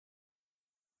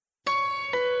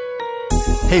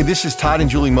Hey, this is Todd and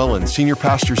Julie Mullen, senior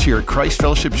pastors here at Christ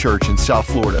Fellowship Church in South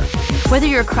Florida. Whether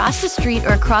you're across the street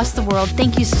or across the world,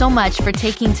 thank you so much for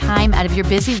taking time out of your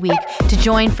busy week to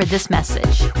join for this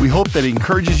message. We hope that it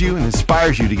encourages you and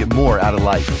inspires you to get more out of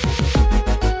life.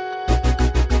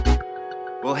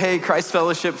 Well, hey, Christ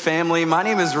Fellowship family, my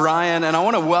name is Ryan, and I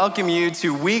want to welcome you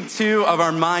to week 2 of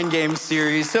our Mind Game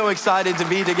series. So excited to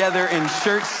be together in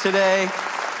church today.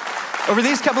 Over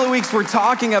these couple of weeks, we're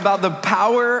talking about the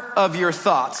power of your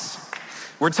thoughts.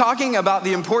 We're talking about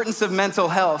the importance of mental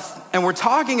health, and we're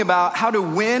talking about how to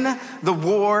win the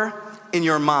war in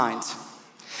your mind.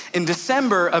 In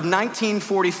December of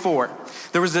 1944,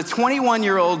 there was a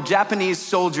 21-year-old Japanese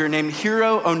soldier named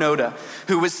Hiro Onoda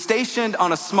who was stationed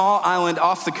on a small island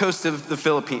off the coast of the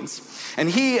Philippines. And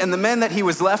he and the men that he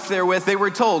was left there with, they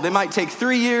were told it might take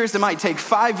 3 years, it might take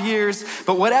 5 years,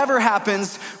 but whatever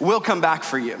happens, we'll come back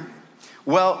for you.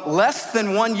 Well, less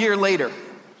than 1 year later,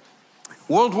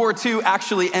 World War II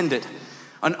actually ended.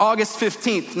 On August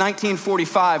 15th,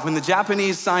 1945, when the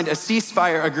Japanese signed a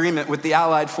ceasefire agreement with the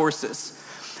Allied forces.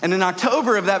 And in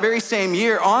October of that very same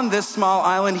year, on this small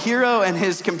island, Hiro and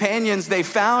his companions, they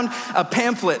found a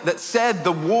pamphlet that said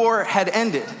the war had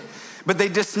ended. But they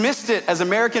dismissed it as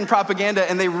American propaganda,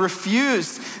 and they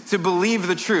refused to believe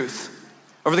the truth.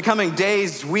 Over the coming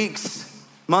days, weeks,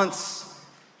 months,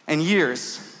 and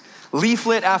years,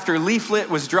 leaflet after leaflet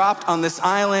was dropped on this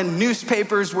island.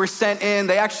 Newspapers were sent in.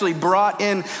 They actually brought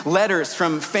in letters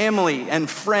from family and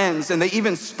friends, and they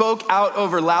even spoke out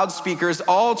over loudspeakers,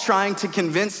 all trying to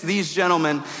convince these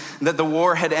gentlemen that the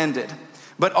war had ended.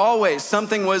 But always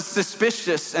something was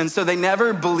suspicious, and so they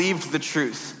never believed the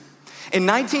truth. In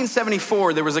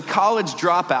 1974, there was a college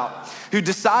dropout who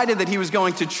decided that he was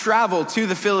going to travel to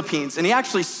the Philippines, and he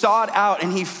actually sought out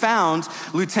and he found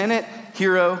Lieutenant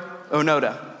Hiro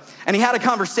Onoda. And he had a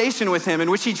conversation with him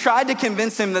in which he tried to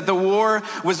convince him that the war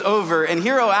was over. And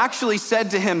Hiro actually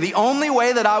said to him, the only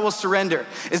way that I will surrender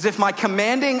is if my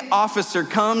commanding officer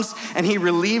comes and he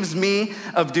relieves me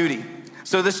of duty.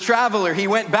 So this traveler, he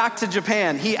went back to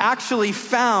Japan. He actually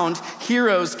found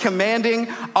Hiro's commanding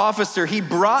officer. He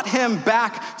brought him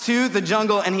back to the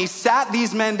jungle and he sat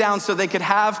these men down so they could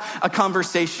have a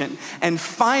conversation. And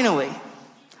finally,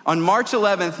 on March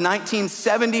 11th,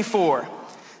 1974,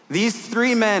 these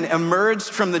 3 men emerged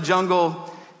from the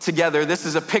jungle together. This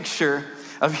is a picture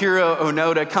of Hiro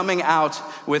Onoda coming out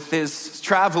with his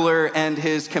traveler and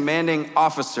his commanding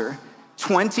officer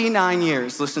 29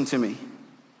 years, listen to me,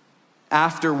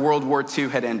 after World War II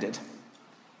had ended.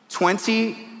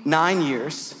 29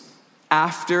 years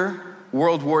after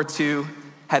World War II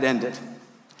had ended.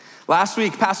 Last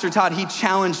week, Pastor Todd, he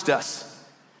challenged us,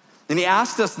 and he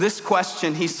asked us this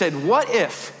question. He said, what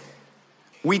if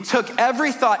we took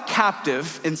every thought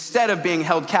captive instead of being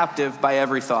held captive by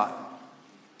every thought?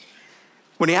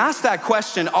 When he asked that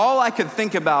question, all I could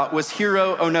think about was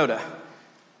Hiro Onoda.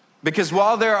 Because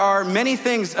while there are many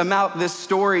things about this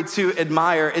story to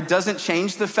admire, it doesn't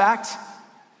change the fact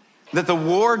that the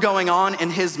war going on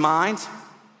in his mind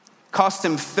cost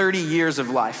him 30 years of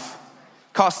life,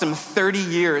 cost him 30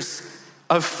 years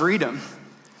of freedom.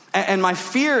 And my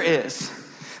fear is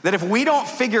that if we don't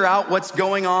figure out what's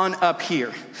going on up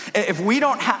here, if we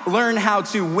don't learn how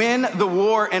to win the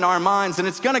war in our minds, and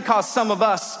it's gonna cost some of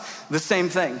us the same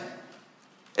thing.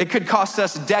 It could cost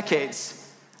us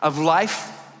decades of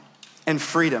life and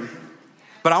freedom.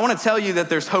 But I wanna tell you that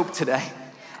there's hope today.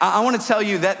 I wanna tell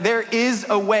you that there is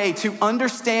a way to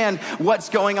understand what's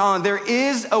going on. There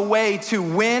is a way to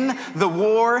win the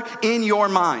war in your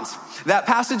minds. That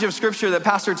passage of scripture that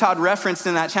Pastor Todd referenced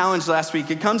in that challenge last week,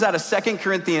 it comes out of 2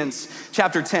 Corinthians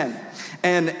chapter 10.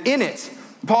 And in it,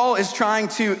 Paul is trying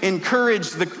to encourage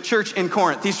the church in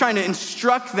Corinth. He's trying to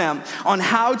instruct them on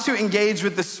how to engage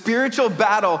with the spiritual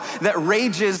battle that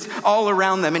rages all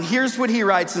around them. And here's what he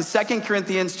writes in 2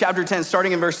 Corinthians chapter 10,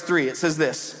 starting in verse 3. It says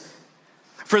this: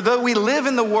 for though we live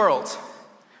in the world,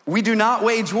 we do not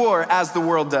wage war as the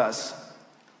world does.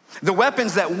 The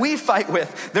weapons that we fight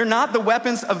with, they're not the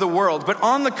weapons of the world, but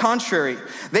on the contrary,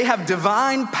 they have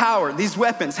divine power. These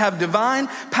weapons have divine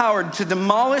power to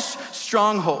demolish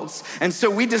strongholds. And so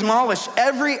we demolish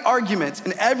every argument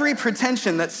and every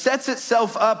pretension that sets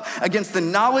itself up against the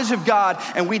knowledge of God,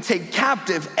 and we take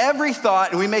captive every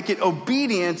thought and we make it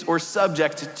obedient or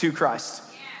subject to Christ.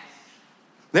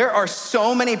 There are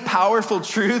so many powerful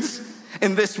truths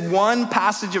in this one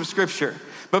passage of scripture.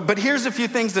 But here's a few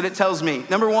things that it tells me.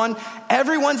 Number one,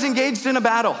 everyone's engaged in a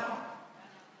battle.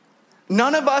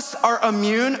 None of us are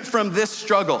immune from this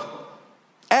struggle.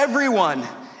 Everyone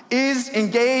is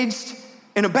engaged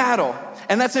in a battle.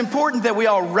 And that's important that we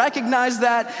all recognize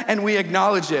that and we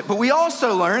acknowledge it. But we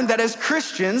also learn that as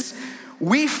Christians,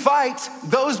 we fight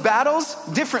those battles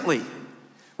differently.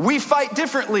 We fight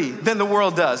differently than the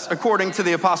world does, according to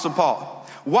the Apostle Paul.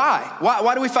 Why?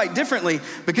 Why do we fight differently?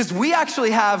 Because we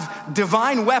actually have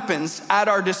divine weapons at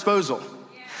our disposal.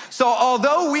 So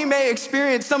although we may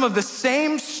experience some of the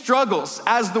same struggles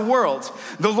as the world,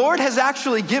 the Lord has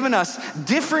actually given us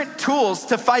different tools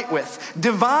to fight with,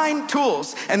 divine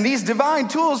tools. And these divine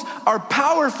tools are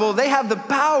powerful. They have the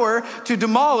power to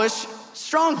demolish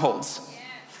strongholds.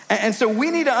 And so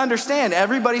we need to understand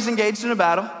everybody's engaged in a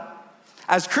battle.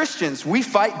 As Christians, we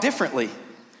fight differently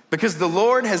because the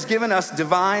Lord has given us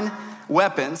divine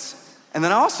weapons. And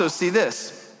then I also see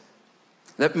this,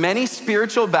 that many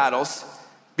spiritual battles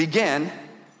begin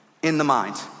in the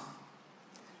mind.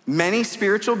 Many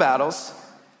spiritual battles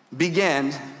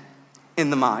begin in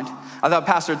the mind. I thought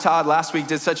Pastor Todd last week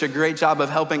did such a great job of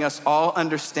helping us all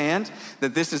understand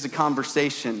that this is a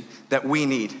conversation that we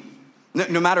need.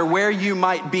 No matter where you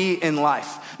might be in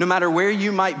life, no matter where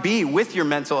you might be with your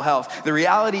mental health, the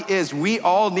reality is we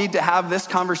all need to have this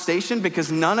conversation because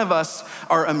none of us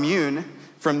are immune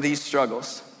from these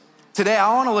struggles. Today,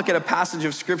 I want to look at a passage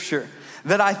of scripture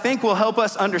that I think will help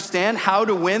us understand how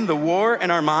to win the war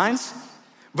in our minds.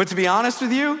 But to be honest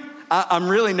with you, I'm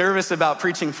really nervous about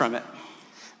preaching from it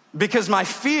because my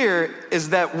fear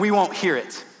is that we won't hear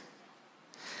it.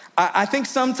 I think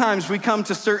sometimes we come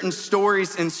to certain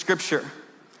stories in scripture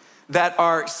that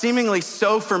are seemingly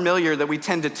so familiar that we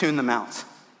tend to tune them out.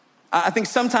 I think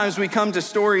sometimes we come to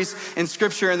stories in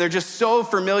scripture and they're just so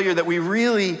familiar that we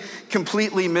really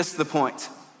completely miss the point.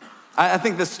 I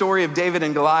think the story of David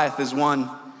and Goliath is one,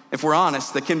 if we're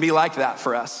honest, that can be like that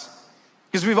for us.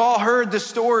 Because we've all heard the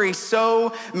story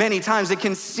so many times. It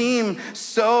can seem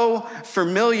so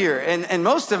familiar. And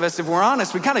most of us, if we're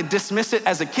honest, we kind of dismiss it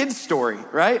as a kid's story,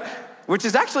 right? Which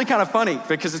is actually kind of funny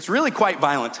because it's really quite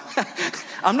violent.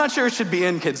 I'm not sure it should be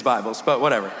in kids' Bibles, but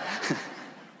whatever.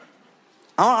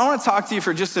 I want to talk to you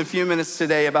for just a few minutes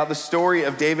today about the story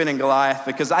of David and Goliath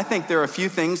because I think there are a few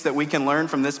things that we can learn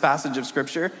from this passage of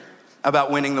scripture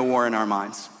about winning the war in our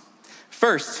minds.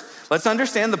 First, let's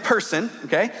understand the person,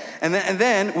 okay? And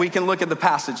then we can look at the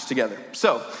passage together.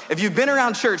 So, if you've been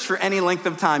around church for any length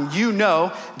of time, you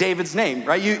know David's name,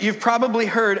 right? You've probably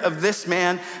heard of this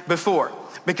man before.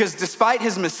 Because despite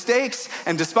his mistakes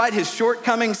and despite his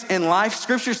shortcomings in life,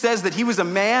 scripture says that he was a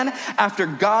man after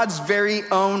God's very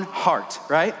own heart,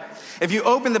 right? If you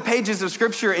open the pages of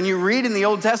scripture and you read in the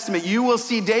Old Testament, you will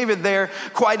see David there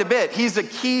quite a bit. He's a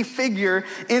key figure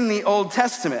in the Old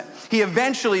Testament. He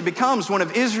eventually becomes one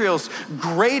of Israel's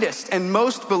greatest and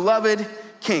most beloved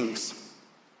kings.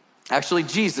 Actually,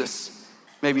 Jesus,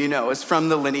 maybe you know, is from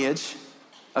the lineage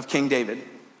of King David.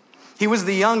 He was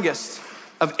the youngest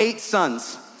of 8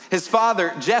 sons. His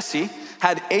father, Jesse,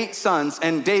 had 8 sons,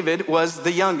 and David was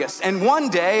the youngest. And one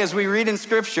day, as we read in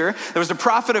scripture, there was a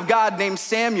prophet of God named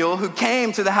Samuel who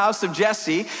came to the house of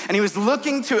Jesse, and he was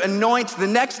looking to anoint the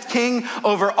next king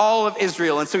over all of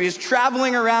Israel. And so he was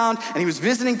traveling around, and he was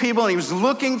visiting people, and he was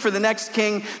looking for the next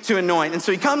king to anoint. And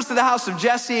so he comes to the house of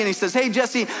Jesse, and he says, hey,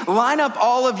 Jesse, line up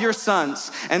all of your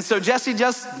sons. And so Jesse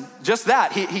just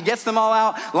that. He gets them all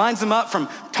out, lines them up from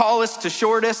tallest to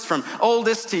shortest, from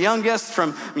oldest to youngest,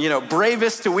 from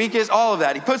bravest to weakest, all of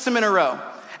that. He puts them in a row.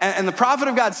 And the prophet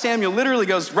of God, Samuel, literally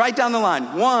goes right down the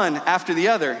line, one after the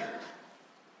other.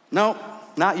 No,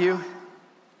 not you.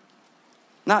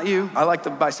 Not you. I like the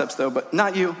biceps though, but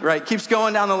not you, right? Keeps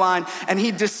going down the line. And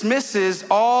he dismisses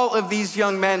all of these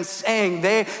young men saying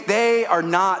they are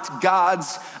not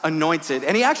God's anointed.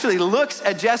 And he actually looks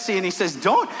at Jesse and he says,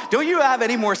 don't you have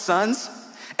any more sons?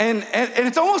 And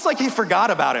it's almost like he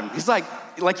forgot about him. He's like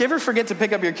you ever forget to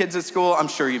pick up your kids at school? I'm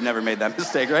sure you've never made that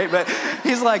mistake, right? But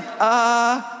he's like,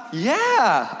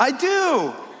 yeah, I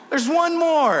do. There's one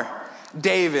more.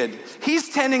 David, he's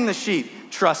tending the sheep.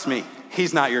 Trust me,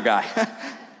 he's not your guy.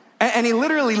 And he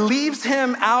literally leaves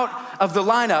him out of the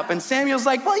lineup. And Samuel's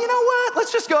like, well, you know what?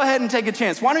 Let's just go ahead and take a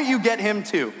chance. Why don't you get him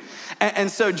too?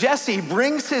 And so Jesse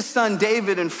brings his son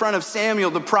David in front of Samuel,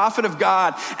 the prophet of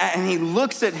God, and he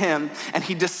looks at him and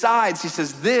he decides, he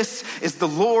says, this is the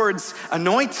Lord's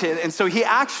anointed. And so he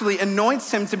actually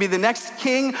anoints him to be the next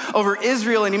king over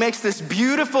Israel. And he makes this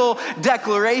beautiful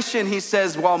declaration. He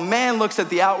says, while man looks at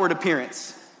the outward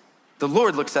appearance, the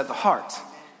Lord looks at the heart.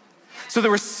 So there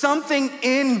was something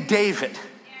in David,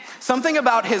 something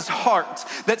about his heart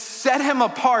that set him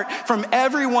apart from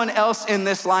everyone else in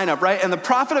this lineup, right? And the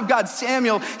prophet of God,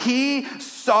 Samuel, he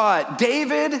saw it.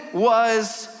 David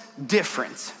was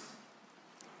different.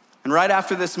 And right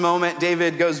after this moment,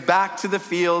 David goes back to the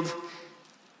field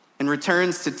and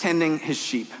returns to tending his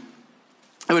sheep.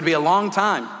 It would be a long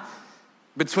time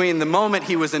between the moment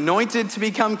he was anointed to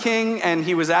become king and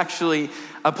he was actually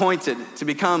appointed to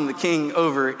become the king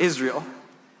over Israel.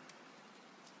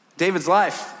 David's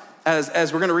life,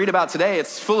 as we're gonna read about today,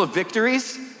 it's full of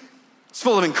victories. It's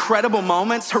full of incredible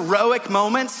moments, heroic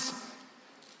moments.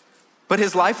 But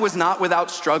his life was not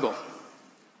without struggle.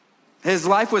 His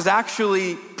life was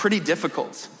actually pretty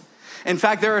difficult. In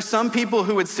fact, there are some people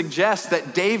who would suggest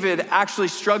that David actually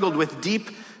struggled with deep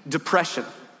depression.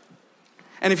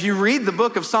 And if you read the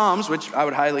book of Psalms, which I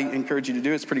would highly encourage you to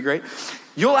do, it's pretty great,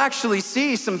 you'll actually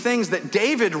see some things that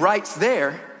David writes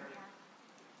there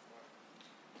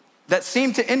that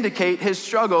seem to indicate his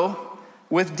struggle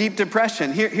with deep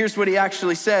depression. Here's what he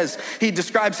actually says. He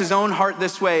describes his own heart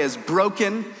this way, as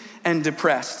broken and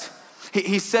depressed.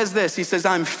 He says this, he says,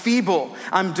 I'm feeble,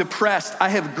 I'm depressed, I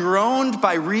have groaned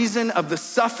by reason of the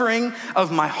suffering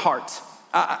of my heart.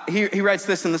 He writes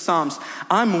this in the Psalms,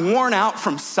 I'm worn out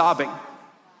from sobbing.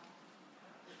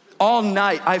 All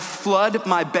night I flood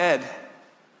my bed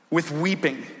with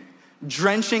weeping,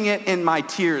 drenching it in my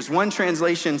tears. One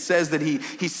translation says that he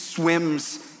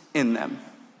swims in them.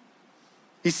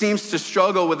 He seems to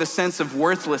struggle with a sense of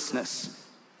worthlessness,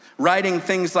 writing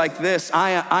things like this,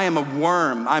 I am a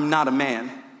worm, I'm not a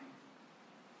man.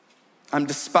 I'm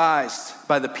despised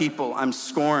by the people, I'm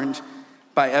scorned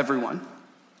by everyone.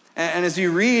 And as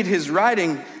you read his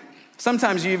writing,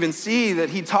 sometimes you even see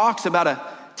that he talks about a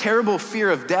terrible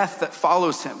fear of death that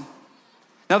follows him.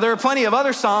 Now, there are plenty of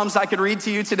other Psalms I could read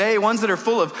to you today, ones that are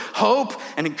full of hope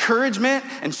and encouragement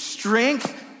and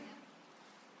strength,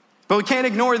 but we can't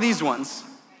ignore these ones.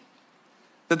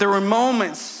 That there were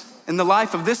moments in the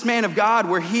life of this man of God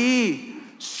where he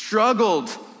struggled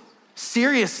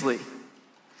seriously.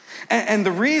 And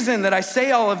the reason that I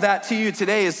say all of that to you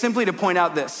today is simply to point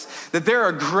out this, that there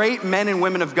are great men and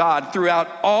women of God throughout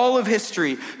all of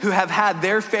history who have had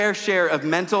their fair share of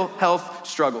mental health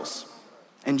struggles.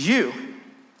 And you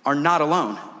are not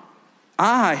alone.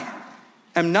 I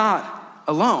am not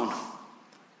alone.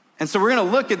 And so we're gonna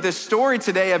look at this story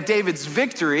today of David's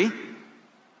victory,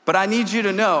 but I need you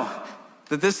to know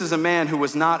that this is a man who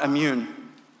was not immune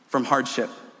from hardship.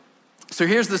 So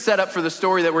here's the setup for the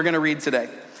story that we're gonna read today.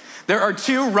 There are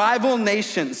two rival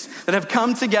nations that have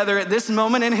come together at this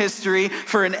moment in history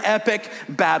for an epic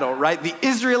battle, right? The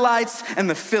Israelites and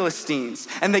the Philistines.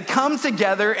 And they come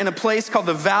together in a place called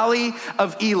the Valley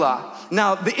of Elah.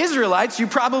 Now, the Israelites, you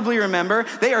probably remember,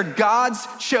 they are God's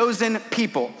chosen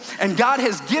people. And God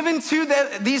has given to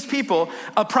these people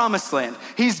a promised land.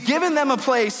 He's given them a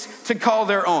place to call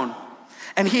their own.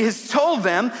 And he has told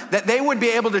them that they would be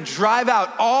able to drive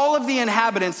out all of the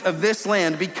inhabitants of this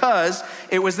land because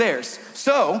it was theirs.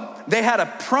 So they had a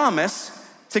promise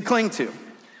to cling to.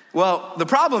 Well, the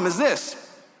problem is this.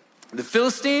 The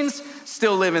Philistines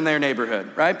still live in their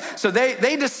neighborhood, right? So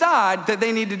they decide that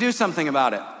they need to do something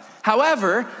about it.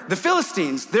 However, the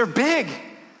Philistines, they're big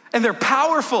and they're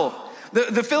powerful.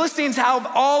 The Philistines have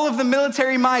all of the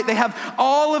military might. They have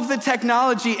all of the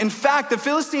technology. In fact, the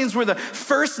Philistines were the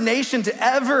first nation to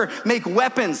ever make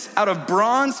weapons out of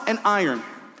bronze and iron.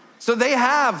 So they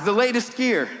have the latest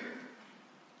gear.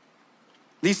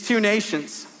 These two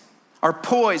nations are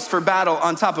poised for battle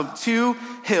on top of two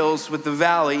hills with the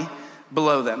valley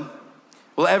below them.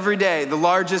 Well, every day, the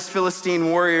largest Philistine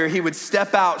warrior, he would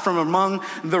step out from among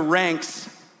the ranks.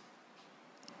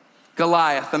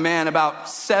 Goliath, a man about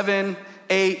 7,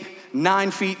 8,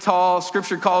 9 feet tall.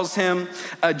 Scripture calls him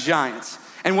a giant.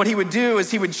 And what he would do is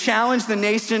he would challenge the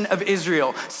nation of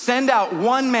Israel. Send out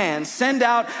one man, send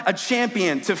out a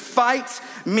champion to fight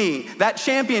me. That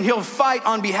champion, he'll fight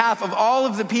on behalf of all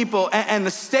of the people. And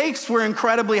the stakes were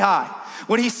incredibly high.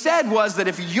 What he said was that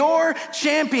if your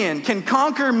champion can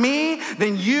conquer me,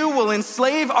 then you will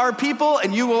enslave our people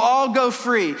and you will all go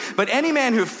free. But any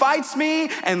man who fights me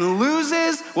and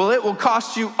loses, well, it will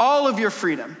cost you all of your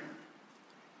freedom.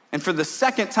 And for the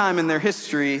second time in their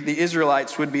history, the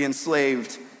Israelites would be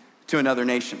enslaved to another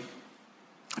nation.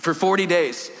 For 40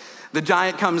 days, the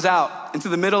giant comes out into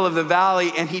the middle of the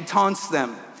valley and he taunts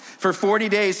them. For 40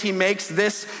 days, he makes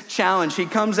this challenge. He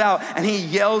comes out and he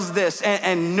yells this,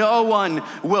 and no one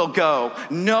will go.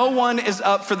 No one is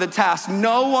up for the task.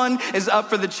 No one is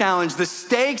up for the challenge. The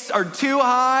stakes are too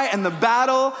high and the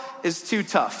battle is too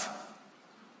tough.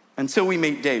 Until we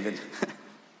meet David.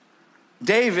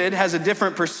 David has a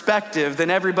different perspective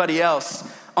than everybody else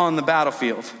on the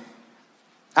battlefield.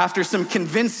 After some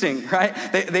convincing, right?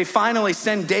 They finally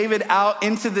send David out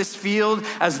into this field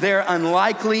as their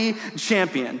unlikely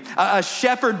champion. A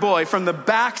shepherd boy from the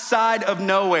backside of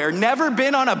nowhere, never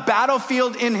been on a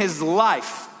battlefield in his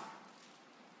life.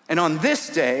 And on this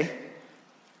day,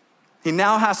 he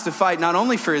now has to fight not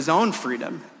only for his own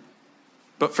freedom,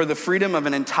 but for the freedom of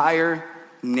an entire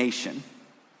nation.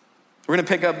 We're gonna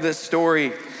pick up this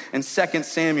story in 1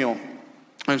 Samuel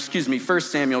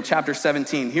chapter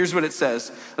 17. Here's what it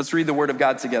says. Let's read the word of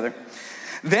God together.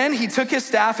 Then he took his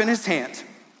staff in his hand,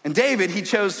 and David, he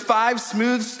chose 5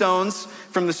 smooth stones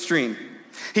from the stream.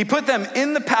 He put them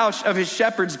in the pouch of his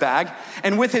shepherd's bag,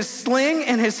 and with his sling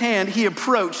in his hand, he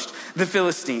approached the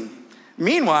Philistine.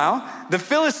 Meanwhile, the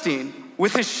Philistine,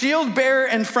 with his shield bearer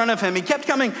in front of him, he kept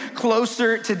coming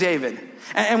closer to David.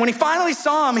 And when he finally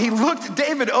saw him, he looked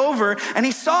David over, and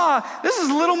he saw this is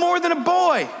little more than a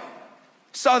boy.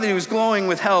 He saw that he was glowing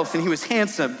with health, and he was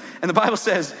handsome. And the Bible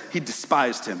says he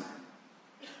despised him.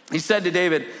 He said to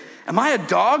David, "Am I a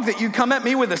dog that you come at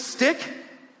me with a stick?"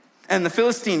 And the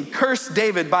Philistine cursed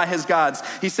David by his gods.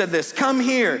 He said this, "Come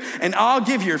here, and I'll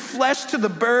give your flesh to the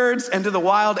birds and to the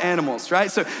wild animals," right?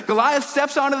 So Goliath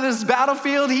steps onto this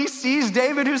battlefield. He sees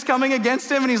David who's coming against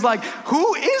him, and he's like,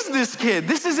 "Who is this kid?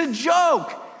 This is a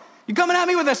joke. You coming at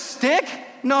me with a stick?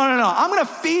 No. I'm gonna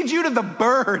feed you to the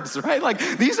birds," right? Like,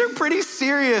 these are pretty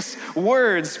serious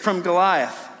words from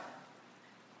Goliath.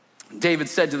 David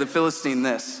said to the Philistine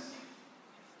this,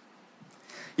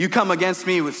 "You come against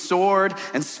me with sword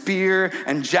and spear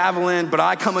and javelin, but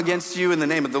I come against you in the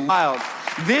name of the wild.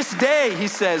 This day," he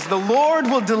says, "the Lord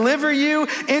will deliver you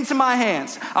into my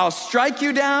hands. I'll strike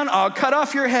you down, I'll cut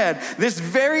off your head. This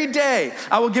very day,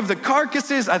 I will give the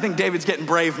carcasses," I think David's getting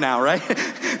brave now, right?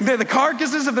 "The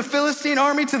carcasses of the Philistine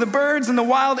army to the birds and the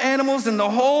wild animals, and the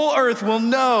whole earth will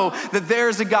know that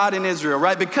there's a God in Israel,"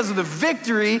 right? Because of the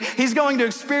victory he's going to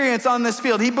experience on this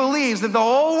field. He believes that the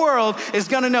whole world is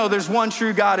gonna know there's one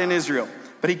true God in Israel.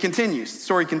 But he continues, the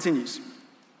story continues.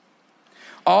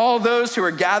 "All those who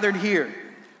are gathered here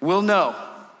will know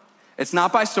it's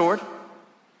not by sword,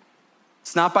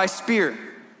 it's not by spear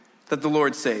that the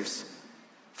Lord saves.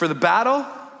 For the battle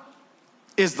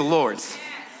is the Lord's,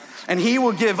 and he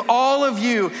will give all of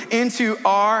you into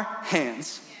our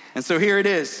hands." And so here it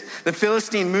is. The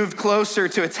Philistine moved closer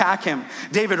to attack him.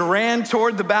 David ran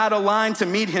toward the battle line to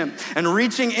meet him, and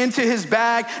reaching into his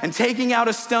bag and taking out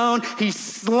a stone, he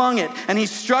slung it, and he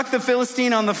struck the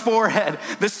Philistine on the forehead.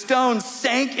 The stone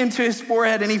sank into his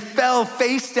forehead, and he fell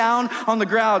face down on the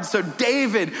ground. So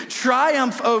David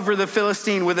triumphed over the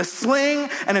Philistine with a sling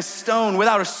and a stone.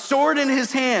 Without a sword in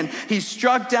his hand, he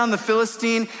struck down the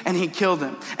Philistine and he killed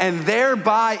him, and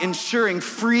thereby ensuring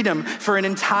freedom for an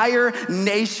entire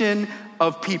nation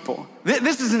of people.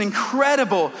 This is an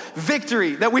incredible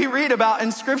victory that we read about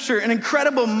in Scripture, an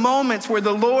incredible moment where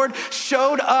the Lord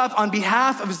showed up on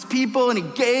behalf of his people, and he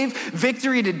gave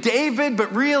victory to David,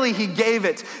 but really he gave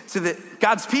it to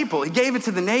God's people. He gave it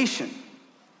to the nation.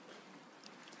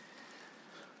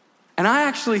 And I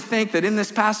actually think that in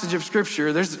this passage of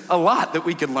Scripture, there's a lot that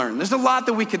we could learn. There's a lot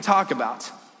that we could talk about.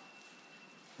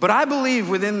 But I believe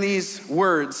within these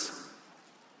words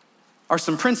are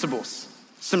some principles,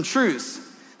 some truths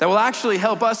that will actually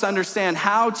help us understand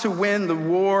how to win the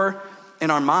war in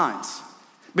our minds.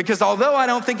 Because although I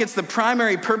don't think it's the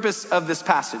primary purpose of this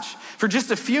passage, for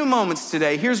just a few moments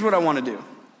today, here's what I want to do.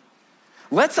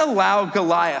 Let's allow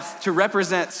Goliath to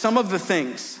represent some of the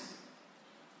things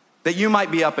that you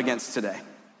might be up against today.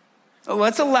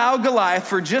 Let's allow Goliath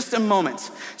for just a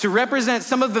moment to represent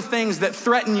some of the things that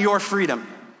threaten your freedom,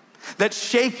 that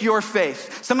shake your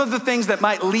faith, some of the things that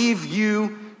might leave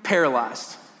you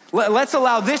paralyzed. Let's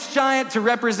allow this giant to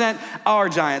represent our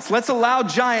giants. Let's allow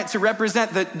giant to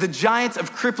represent the giant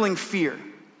of crippling fear,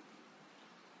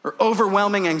 or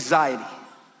overwhelming anxiety,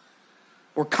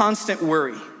 or constant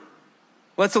worry.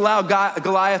 Let's allow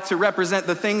Goliath to represent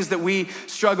the things that we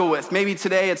struggle with. Maybe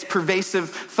today it's pervasive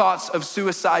thoughts of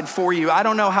suicide for you. I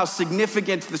don't know how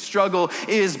significant the struggle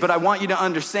is, but I want you to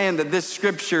understand that this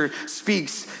scripture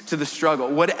speaks to the struggle.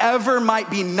 Whatever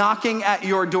might be knocking at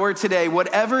your door today,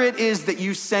 whatever it is that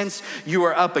you sense you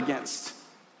are up against,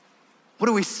 what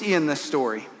do we see in this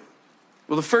story?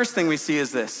 Well, the first thing we see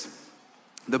is this: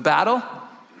 the battle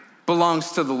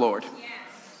belongs to the Lord.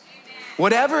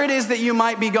 Whatever it is that you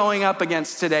might be going up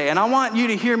against today, and I want you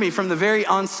to hear me from the very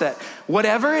onset,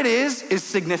 whatever it is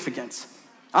significant.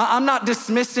 I'm not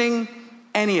dismissing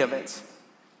any of it,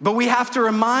 but we have to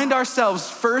remind ourselves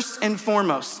first and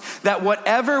foremost that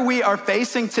whatever we are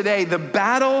facing today, the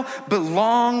battle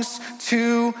belongs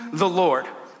to the Lord.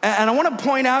 And I want to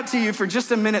point out to you for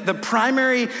just a minute the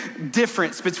primary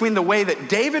difference between the way that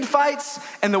David fights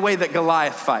and the way that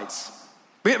Goliath fights.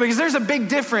 Because there's a big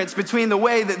difference between the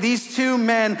way that these two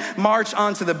men march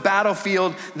onto the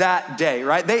battlefield that day,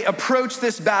 right? They approach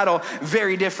this battle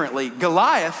very differently.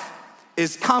 Goliath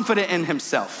is confident in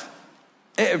himself.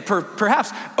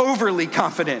 perhaps overly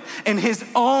confident in his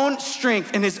own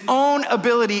strength, in his own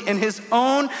ability, in his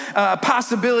own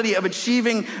possibility of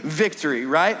achieving victory,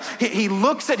 right? He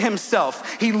looks at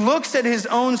himself, he looks at his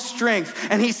own strength,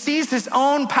 and he sees his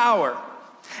own power.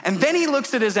 And then he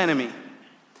looks at his enemy.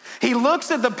 He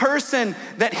looks at the person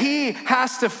that he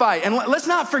has to fight. And let's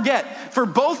not forget, for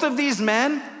both of these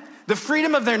men, the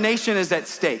freedom of their nation is at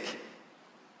stake.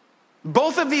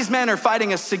 Both of these men are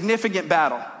fighting a significant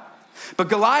battle. But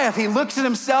Goliath, he looks at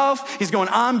himself, he's going,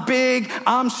 I'm big,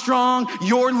 I'm strong,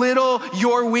 you're little,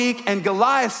 you're weak. And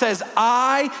Goliath says,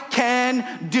 I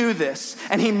can do this.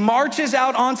 And he marches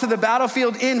out onto the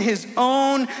battlefield in his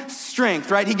own strength,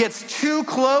 right? He gets too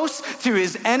close to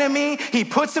his enemy. He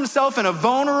puts himself in a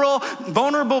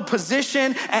vulnerable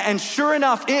position. And sure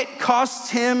enough, it costs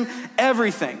him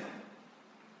everything.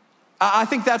 I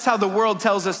think that's how the world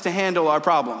tells us to handle our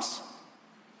problems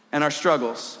and our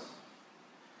struggles.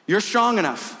 You're strong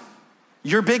enough.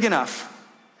 You're big enough.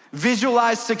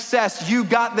 Visualize success. You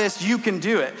got this. You can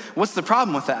do it. What's the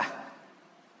problem with that?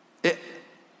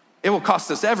 It will cost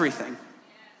us everything.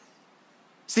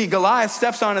 See, Goliath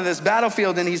steps onto this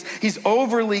battlefield and he's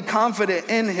overly confident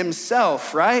in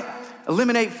himself, right?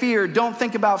 Eliminate fear. Don't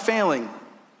think about failing.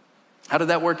 How did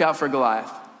that work out for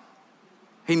Goliath?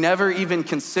 He never even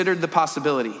considered the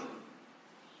possibility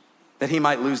that he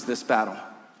might lose this battle.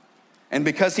 And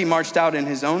because he marched out in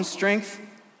his own strength,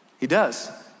 he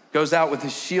goes out with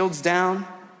his shields down,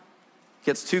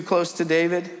 gets too close to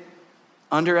David,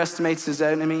 underestimates his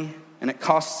enemy, and it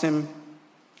costs him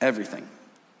everything.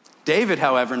 David,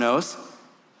 however, knows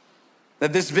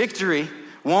that this victory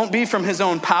won't be from his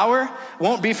own power,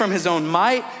 won't be from his own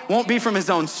might, won't be from his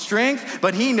own strength,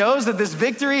 but he knows that this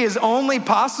victory is only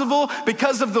possible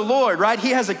because of the Lord, right?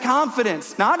 He has a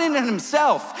confidence, not in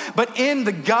himself, but in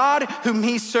the God whom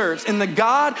he serves, in the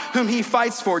God whom he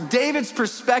fights for. David's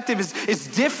perspective is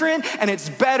different and it's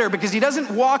better because he doesn't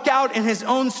walk out in his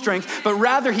own strength, but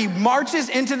rather he marches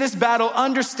into this battle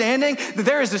understanding that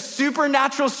there is a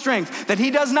supernatural strength that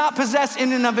he does not possess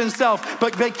in and of himself,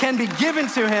 but can be given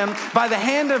to him by the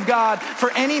hand of God for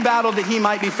any battle that he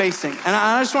might be facing. And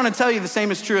I just want to tell you the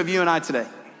same is true of you and I today.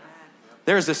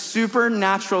 There is a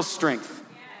supernatural strength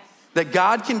that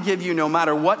God can give you no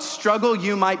matter what struggle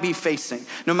you might be facing,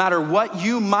 no matter what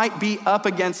you might be up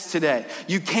against today.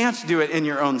 You can't do it in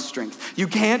your own strength. You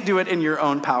can't do it in your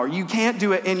own power. You can't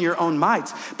do it in your own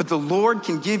might, but the Lord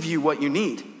can give you what you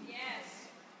need.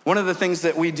 One of the things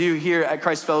that we do here at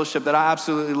Christ Fellowship that I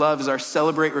absolutely love is our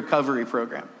Celebrate Recovery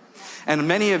program. And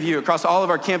many of you across all of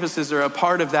our campuses are a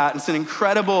part of that. It's an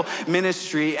incredible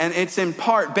ministry, and it's in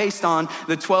part based on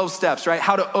the 12 steps, right?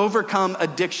 How to overcome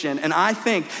addiction. And I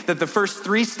think that the first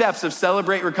 3 steps of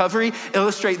Celebrate Recovery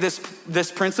illustrate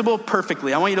this principle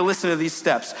perfectly. I want you to listen to these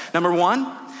steps. Number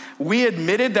 1, we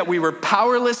admitted that we were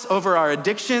powerless over our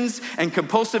addictions and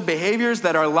compulsive behaviors,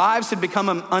 that our lives had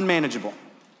become unmanageable.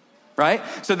 Right?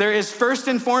 So there is first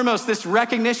and foremost this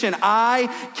recognition, I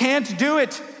can't do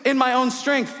it in my own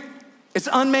strength. It's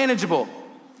unmanageable.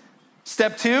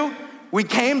 Step 2, we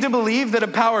came to believe that a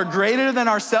power greater than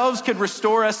ourselves could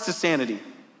restore us to sanity.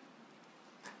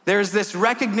 There's this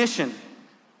recognition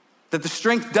that the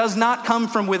strength does not come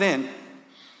from within,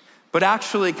 but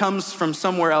actually comes from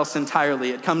somewhere else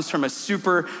entirely. It comes from a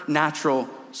supernatural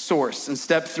source. And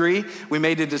step 3, we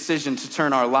made a decision to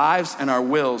turn our lives and our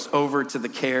wills over to the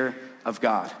care of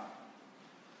God.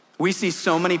 We see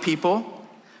so many people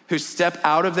who step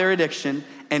out of their addiction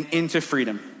and into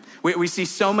freedom. We see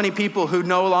so many people who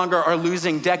no longer are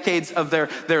losing decades of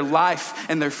their life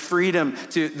and their freedom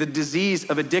to the disease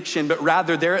of addiction, but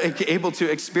rather they're able to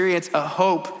experience a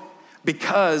hope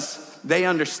because they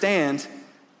understand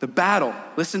the battle,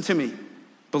 listen to me,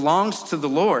 belongs to the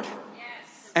Lord.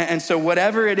 And so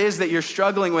whatever it is that you're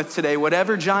struggling with today,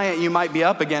 whatever giant you might be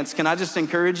up against, can I just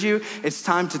encourage you, it's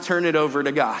time to turn it over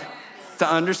to God. To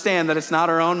understand that it's not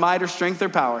our own might or strength or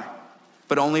power,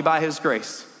 but only by his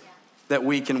grace that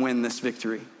we can win this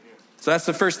victory. So that's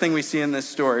the first thing we see in this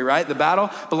story, right? The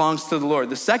battle belongs to the Lord.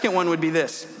 The second one would be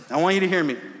this. I want you to hear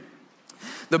me.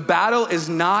 The battle is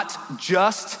not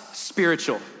just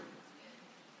spiritual.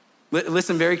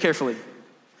 Listen very carefully.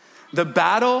 The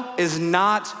battle is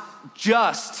not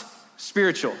just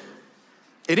spiritual.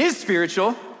 It is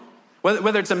spiritual,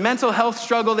 whether it's a mental health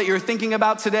struggle that you're thinking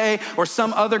about today or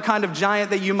some other kind of giant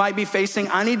that you might be facing.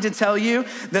 I need to tell you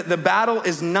that the battle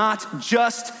is not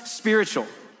just spiritual.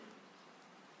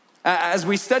 As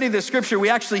we study the scripture, we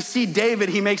actually see David,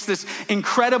 he makes this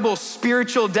incredible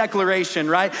spiritual declaration,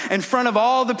 right? In front of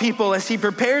all the people as he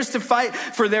prepares to fight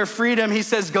for their freedom. He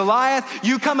says, Goliath,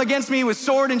 you come against me with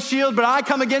sword and shield, but I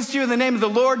come against you in the name of the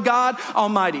Lord God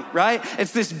Almighty, right?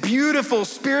 It's this beautiful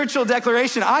spiritual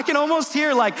declaration. I can almost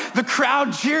hear like the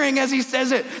crowd cheering as he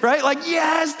says it, right? Like,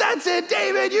 yes, that's it,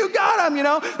 David, you got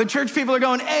him, The church people are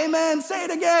going, amen, say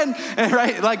it again, and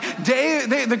right? Like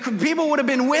the people would have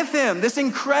been with him, this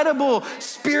incredible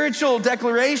spiritual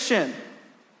declaration.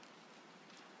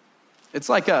 It's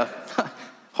like a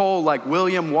whole like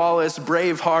William Wallace,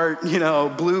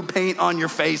 Braveheart, blue paint on your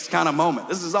face kind of moment.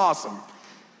 This is awesome.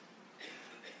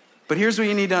 But here's what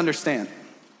you need to understand.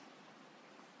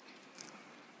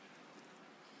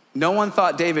 No one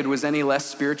thought David was any less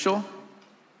spiritual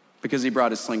because he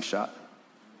brought his slingshot.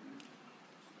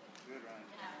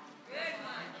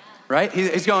 Right?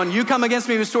 He's going, you come against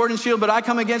me with sword and shield, but I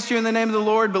come against you in the name of the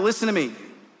Lord. But listen to me.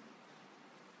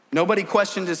 Nobody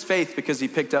questioned his faith because he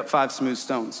picked up 5 smooth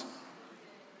stones.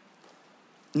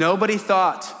 Nobody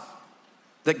thought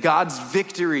that God's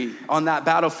victory on that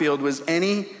battlefield was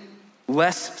any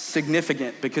less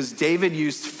significant because David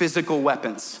used physical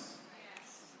weapons.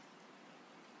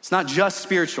 It's not just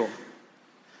spiritual.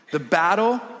 The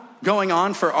battle going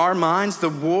on for our minds, the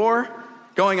war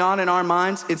going on in our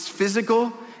minds, it's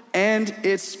physical and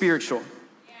it's spiritual.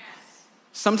 Yes.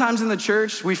 Sometimes in the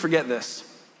church, we forget this.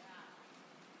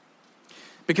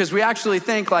 Because we actually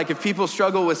think like if people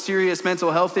struggle with serious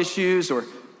mental health issues or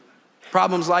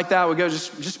problems like that, we go,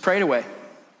 just pray it away.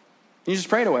 You just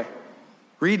pray it away.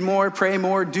 Read more, pray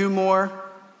more, do more.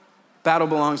 Battle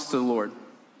belongs to the Lord.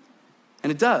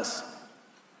 And it does.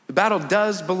 The battle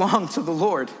does belong to the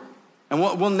Lord. And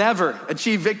we'll never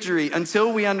achieve victory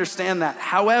until we understand that.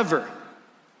 However,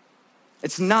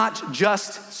 it's not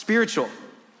just spiritual.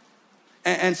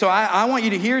 And so I want you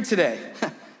to hear today,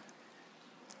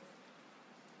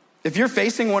 if you're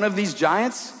facing one of these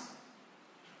giants,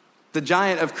 the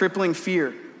giant of crippling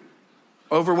fear,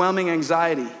 overwhelming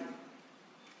anxiety,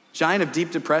 giant of deep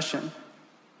depression,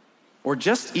 or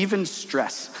just even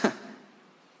stress,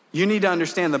 you need to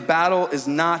understand the battle is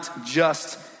not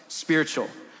just spiritual.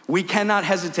 We cannot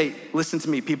hesitate, listen to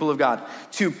me, people of God,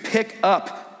 to pick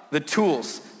up the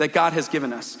tools that God has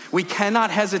given us. We cannot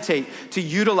hesitate to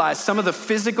utilize some of the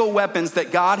physical weapons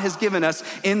that God has given us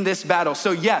in this battle.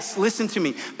 So yes, listen to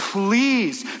me.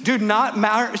 Please do not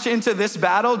march into this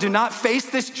battle. Do not face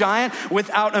this giant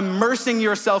without immersing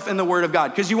yourself in the Word of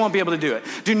God, because you won't be able to do it.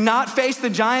 Do not face the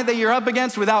giant that you're up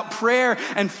against without prayer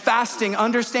and fasting,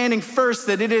 understanding first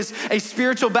that it is a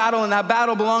spiritual battle and that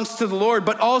battle belongs to the Lord.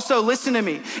 But also, listen to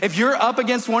me. If you're up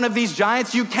against one of these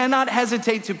giants, you cannot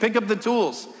hesitate to pick up the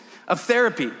tools of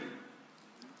therapy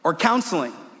or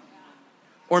counseling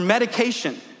or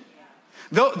medication.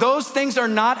 Those things are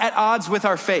not at odds with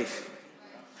our faith.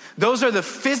 Those are the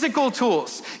physical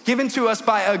tools given to us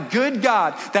by a good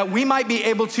God that we might be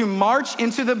able to march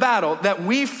into the battle that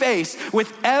we face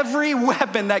with every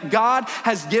weapon that God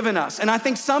has given us. And I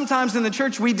think sometimes in the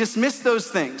church we dismiss those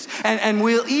things. And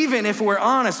we'll even, if we're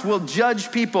honest, we'll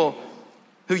judge people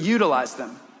who utilize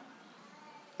them.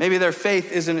 Maybe their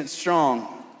faith isn't as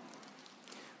strong.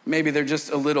 Maybe they're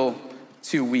just a little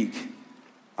too weak.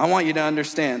 I want you to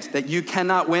understand that you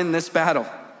cannot win this battle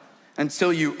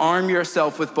until you arm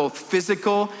yourself with both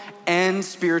physical and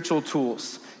spiritual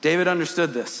tools. David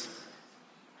understood this.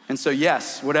 And so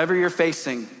yes, whatever you're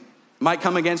facing might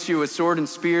come against you with sword and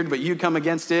spear, but you come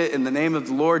against it in the name of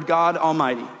the Lord God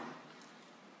Almighty.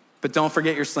 But don't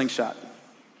forget your slingshot.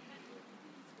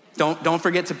 Don't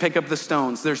forget to pick up the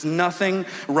stones. There's nothing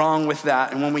wrong with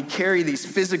that. And when we carry these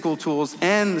physical tools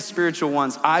and the spiritual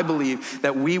ones, I believe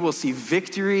that we will see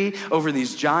victory over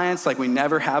these giants like we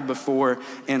never have before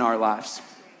in our lives.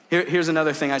 Here's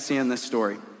another thing I see in this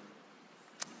story.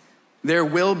 There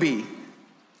will be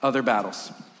other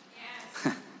battles.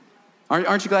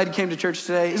 Aren't you glad you came to church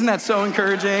today? Isn't that so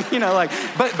encouraging?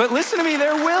 But listen to me,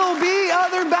 there will be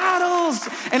other battles,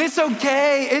 and it's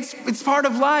okay. It's part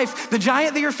of life. The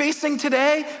giant that you're facing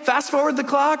today, fast forward the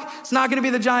clock, it's not gonna be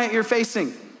the giant you're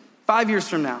facing 5 years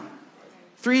from now,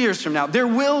 3 years from now. There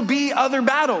will be other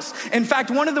battles. In fact,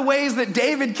 one of the ways that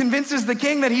David convinces the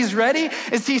king that he's ready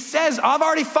is he says, I've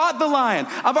already fought the lion.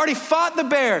 I've already fought the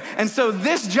bear. And so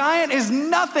this giant is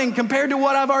nothing compared to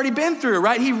what I've already been through,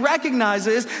 right? He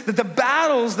recognizes that the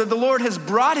battles that the Lord has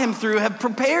brought him through have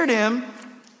prepared him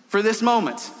for this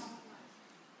moment.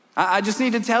 I just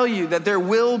need to tell you that there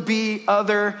will be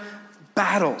other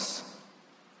battles.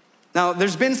 Now,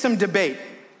 there's been some debate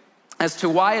as to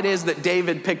why it is that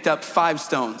David picked up 5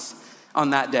 stones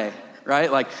on that day,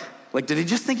 right? Like, Like, did he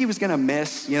just think he was gonna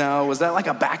miss? Was that like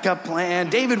a backup plan?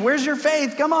 David, where's your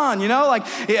faith? Come on,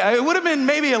 it would have been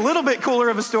maybe a little bit cooler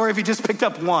of a story if he just picked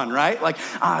up one, right? Like,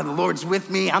 the Lord's with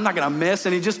me, I'm not gonna miss,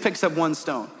 and he just picks up one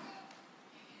stone.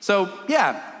 So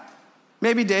yeah,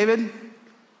 maybe David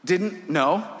didn't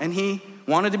know, and he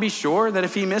wanted to be sure that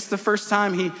if he missed the first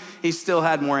time, he still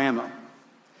had more ammo.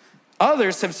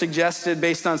 Others have suggested,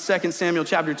 based on 2 Samuel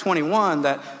chapter 21,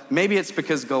 that maybe it's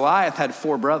because Goliath had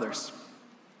 4 brothers.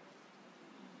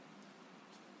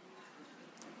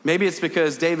 Maybe it's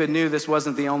because David knew this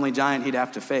wasn't the only giant he'd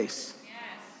have to face. Yes.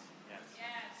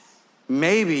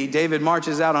 Maybe David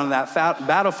marches out on that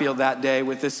battlefield that day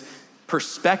with this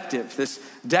perspective, this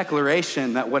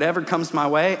declaration that whatever comes my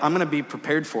way, I'm gonna be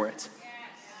prepared for it.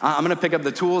 I'm gonna pick up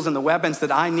the tools and the weapons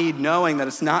that I need, knowing that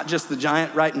it's not just the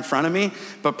giant right in front of me,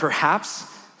 but perhaps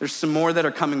there's some more that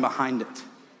are coming behind it.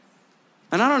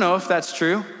 And I don't know if that's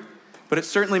true, but it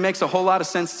certainly makes a whole lot of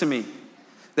sense to me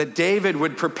that David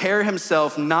would prepare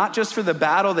himself not just for the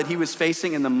battle that he was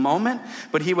facing in the moment,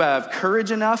 but he would have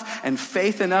courage enough and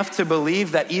faith enough to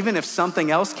believe that even if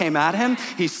something else came at him,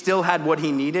 he still had what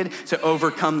he needed to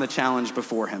overcome the challenge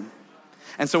before him.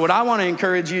 And so what I want to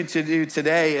encourage you to do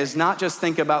today is not just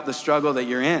think about the struggle that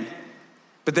you're in,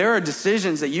 but there are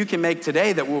decisions that you can make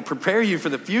today that will prepare you for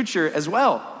the future as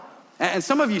well. And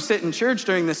some of you sit in church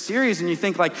during this series and you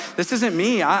think like, this isn't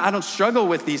me, I don't struggle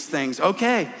with these things.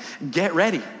 Okay, get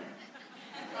ready.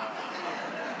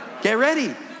 Get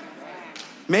ready.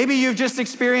 Maybe you've just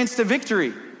experienced a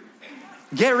victory.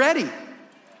 Get ready.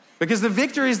 Because the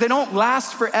victories, they don't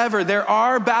last forever. There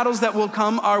are battles that will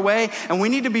come our way, and we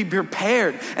need to be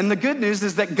prepared. And the good news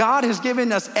is that God has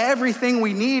given us everything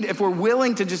we need if we're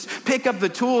willing to just pick up the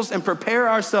tools and prepare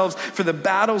ourselves for the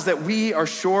battles that we are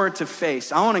sure to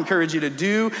face. I want to encourage you to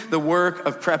do the work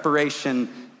of preparation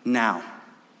now.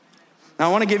 Now,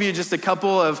 I want to give you just a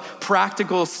couple of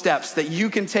practical steps that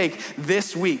you can take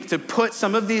this week to put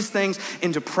some of these things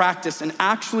into practice and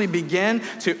actually begin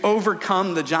to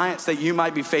overcome the giants that you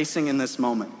might be facing in this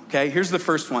moment, okay? Here's the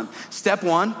first one. Step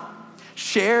 1,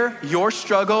 share your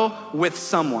struggle with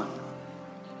someone.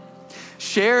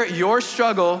 Share your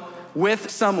struggle with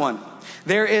someone.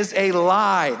 There is a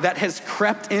lie that has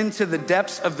crept into the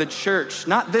depths of the church,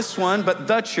 not this one, but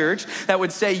the church, that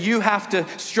would say you have to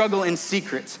struggle in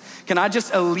secret. Can I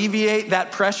just alleviate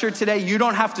that pressure today? You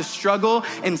don't have to struggle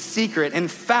in secret. In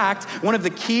fact, one of the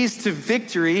keys to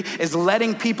victory is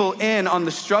letting people in on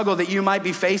the struggle that you might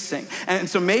be facing. And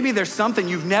so maybe there's something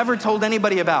you've never told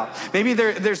anybody about. Maybe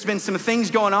there's been some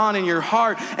things going on in your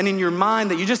heart and in your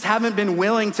mind that you just haven't been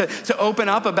willing to open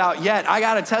up about yet. I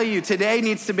gotta tell you, today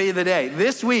needs to be the day.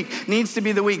 This week needs to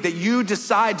be the week that you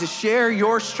decide to share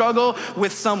your struggle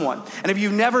with someone. And if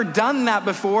you've never done that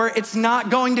before, it's not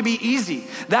going to be easy.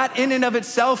 That in and of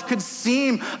itself could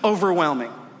seem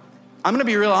overwhelming. I'm gonna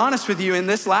be real honest with you. In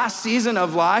this last season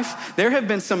of life, there have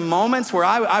been some moments where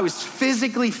I was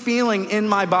physically feeling in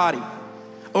my body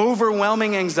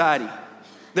overwhelming anxiety.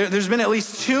 There's been at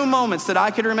least 2 moments that I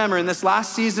could remember in this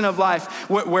last season of life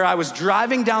where I was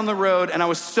driving down the road and I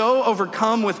was so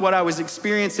overcome with what I was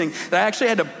experiencing that I actually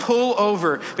had to pull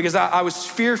over because I was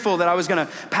fearful that I was gonna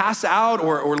pass out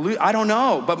or lose, I don't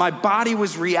know, but my body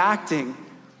was reacting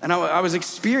and I was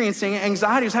experiencing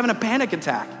anxiety. I was having a panic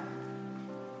attack.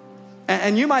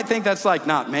 And you might think that's like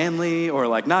not manly or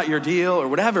like not your deal or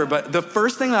whatever, but the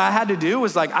first thing that I had to do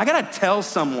was like, I gotta tell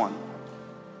someone.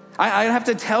 I have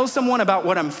to tell someone about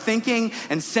what I'm thinking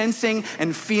and sensing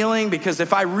and feeling, because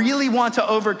if I really want to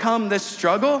overcome this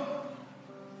struggle,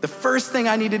 the first thing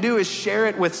I need to do is share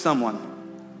it with someone.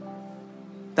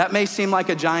 That may seem like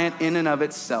a giant in and of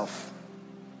itself,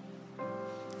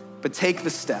 but take the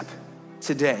step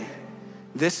today,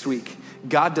 this week.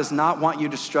 God does not want you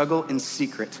to struggle in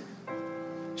secret.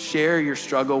 Share your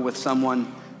struggle with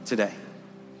someone today.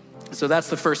 So that's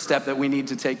the first step that we need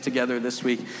to take together this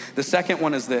week. The second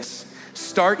one is this: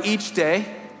 start each day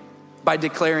by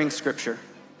declaring scripture.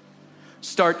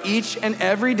 Start each and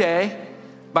every day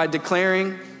by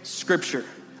declaring scripture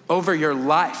over your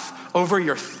life, over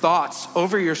your thoughts,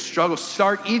 over your struggles.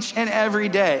 Start each and every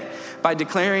day by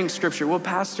declaring scripture. Well,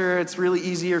 Pastor, it's really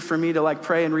easier for me to like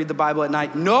pray and read the Bible at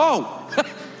night. No,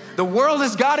 the world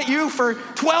has got at you for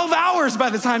 12 hours by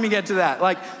the time you get to that.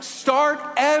 Like, start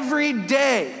every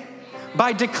day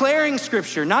by declaring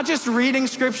scripture, not just reading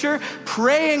scripture,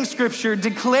 praying scripture,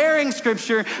 declaring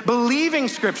scripture, believing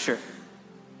scripture.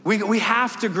 We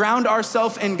have to ground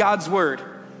ourselves in God's word,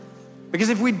 because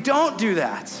if we don't do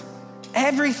that,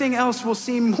 everything else will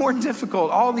seem more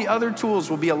difficult. All the other tools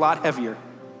will be a lot heavier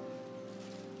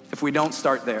if we don't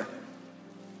start there.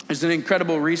 There's an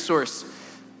incredible resource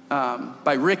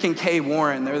by Rick and Kay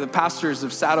Warren. They're the pastors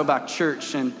of Saddleback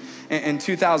Church. And in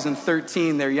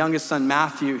 2013, their youngest son,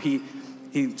 Matthew,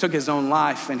 he took his own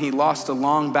life, and he lost a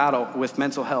long battle with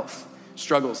mental health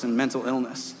struggles and mental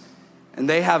illness. And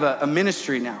they have a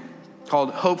ministry now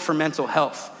called Hope for Mental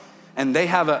Health. And they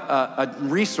have a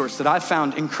resource that I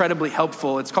found incredibly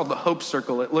helpful. It's called the Hope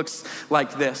Circle. It looks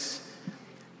like this.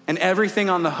 And everything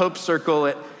on the Hope Circle,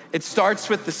 it starts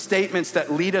with the statements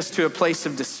that lead us to a place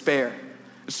of despair.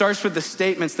 It starts with the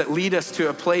statements that lead us to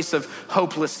a place of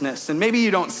hopelessness. And maybe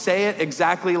you don't say it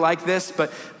exactly like this,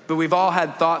 but we've all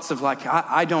had thoughts of like,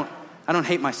 I don't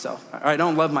hate myself. Or I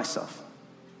don't love myself.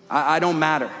 I don't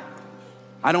matter.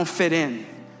 I don't fit in.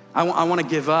 I want to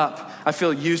give up. I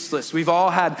feel useless. We've all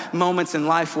had moments in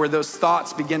life where those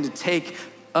thoughts begin to take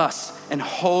us and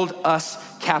hold us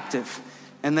captive.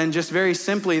 And then just very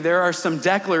simply, there are some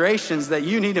declarations that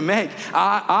you need to make.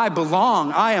 I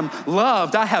belong. I am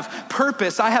loved. I have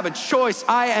purpose. I have a choice.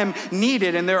 I am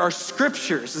needed. And there are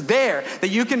scriptures there that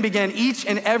you can begin each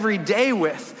and every day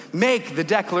with. Make the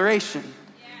declaration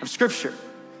of scripture.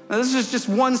 Now, this is just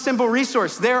one simple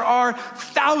resource. There are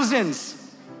thousands.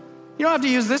 You don't have to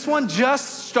use this one.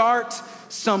 Just start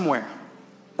somewhere.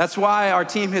 That's why our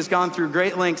team has gone through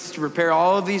great lengths to prepare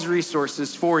all of these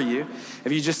resources for you.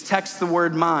 If you just text the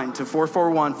word MIND to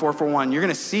 441-441, you're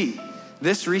gonna see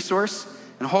this resource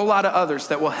and a whole lot of others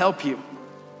that will help you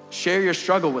share your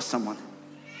struggle with someone.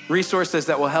 Resources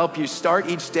that will help you start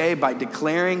each day by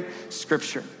declaring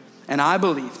scripture. And I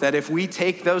believe that if we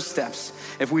take those steps,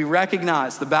 if we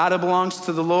recognize the battle belongs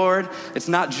to the Lord, it's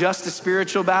not just a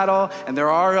spiritual battle, and there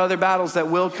are other battles that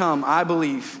will come, I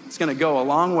believe it's gonna go a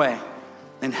long way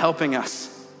in helping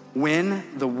us win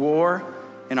the war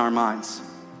in our minds.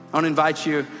 I want to invite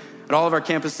you at all of our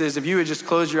campuses, if you would just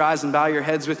close your eyes and bow your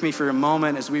heads with me for a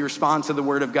moment as we respond to the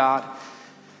word of God.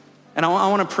 And I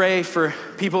want to pray for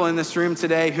people in this room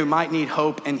today who might need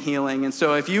hope and healing. And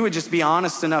so if you would just be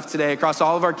honest enough today across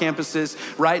all of our campuses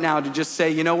right now to just say,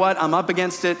 you know what, I'm up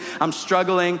against it, I'm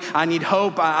struggling, I need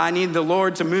hope, I need the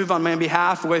Lord to move on my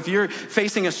behalf. If you're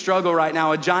facing a struggle right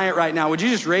now, a giant right now, would you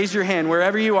just raise your hand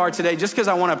wherever you are today, just because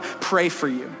I want to pray for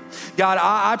you. God,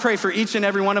 I pray for each and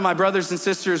every one of my brothers and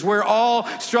sisters. We're all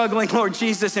struggling, Lord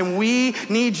Jesus, and we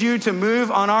need you to move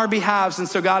on our behalves. And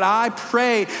so God, I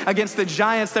pray against the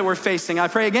giants that we're facing. I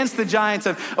pray against the giants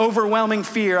of overwhelming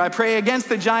fear. I pray against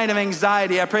the giant of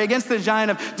anxiety. I pray against the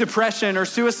giant of depression or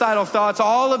suicidal thoughts,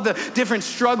 all of the different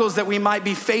struggles that we might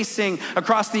be facing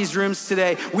across these rooms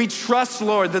today. We trust,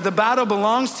 Lord, that the battle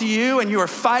belongs to you and you are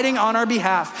fighting on our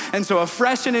behalf. And so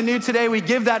afresh and anew today, we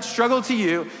give that struggle to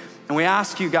you. And we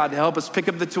ask you, God, to help us pick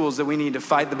up the tools that we need to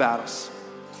fight the battles.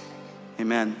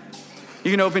 Amen.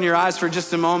 You can open your eyes for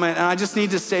just a moment. And I just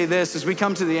need to say this as we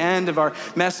come to the end of our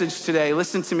message today.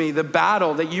 Listen to me. The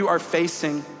battle that you are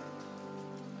facing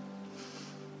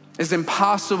is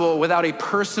impossible without a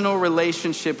personal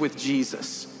relationship with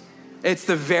Jesus. It's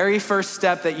the very first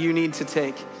step that you need to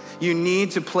take. You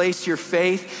need to place your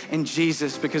faith in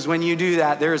Jesus, because when you do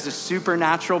that, there is a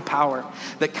supernatural power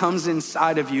that comes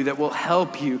inside of you that will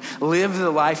help you live the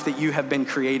life that you have been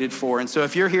created for. And so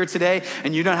if you're here today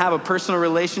and you don't have a personal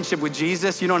relationship with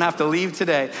Jesus, you don't have to leave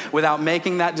today without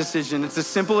making that decision. It's as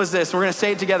simple as this. We're gonna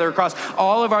say it together across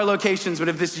all of our locations, but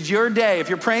if this is your day, if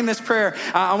you're praying this prayer,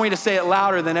 I want you to say it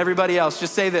louder than everybody else.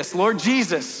 Just say this: Lord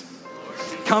Jesus,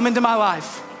 come into my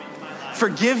life.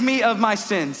 Forgive me of my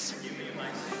sins.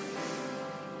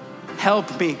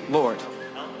 Help me, Lord,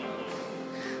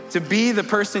 to be the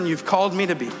person you've called me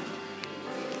to be.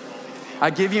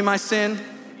 I give you my sin.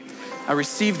 I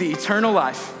receive the eternal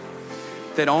life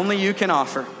that only you can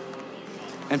offer.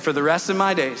 And for the rest of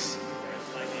my days,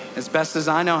 as best as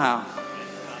I know how,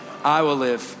 I will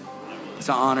live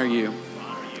to honor you.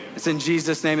 It's in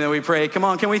Jesus' name that we pray. Come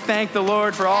on, can we thank the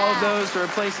Lord for all of those who are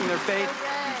placing their faith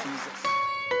in Jesus?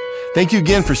 Thank you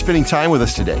again for spending time with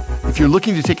us today. If you're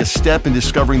looking to take a step in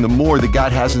discovering the more that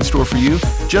God has in store for you,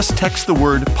 just text the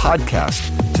word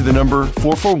podcast to the number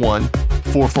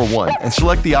 441-441 and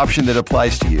select the option that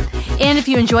applies to you. And if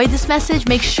you enjoyed this message,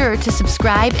 make sure to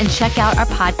subscribe and check out our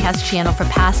podcast channel for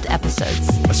past episodes.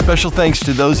 A special thanks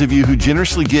to those of you who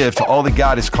generously give to all that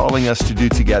God is calling us to do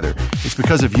together. It's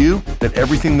because of you that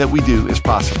everything that we do is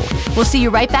possible. We'll see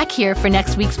you right back here for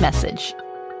next week's message.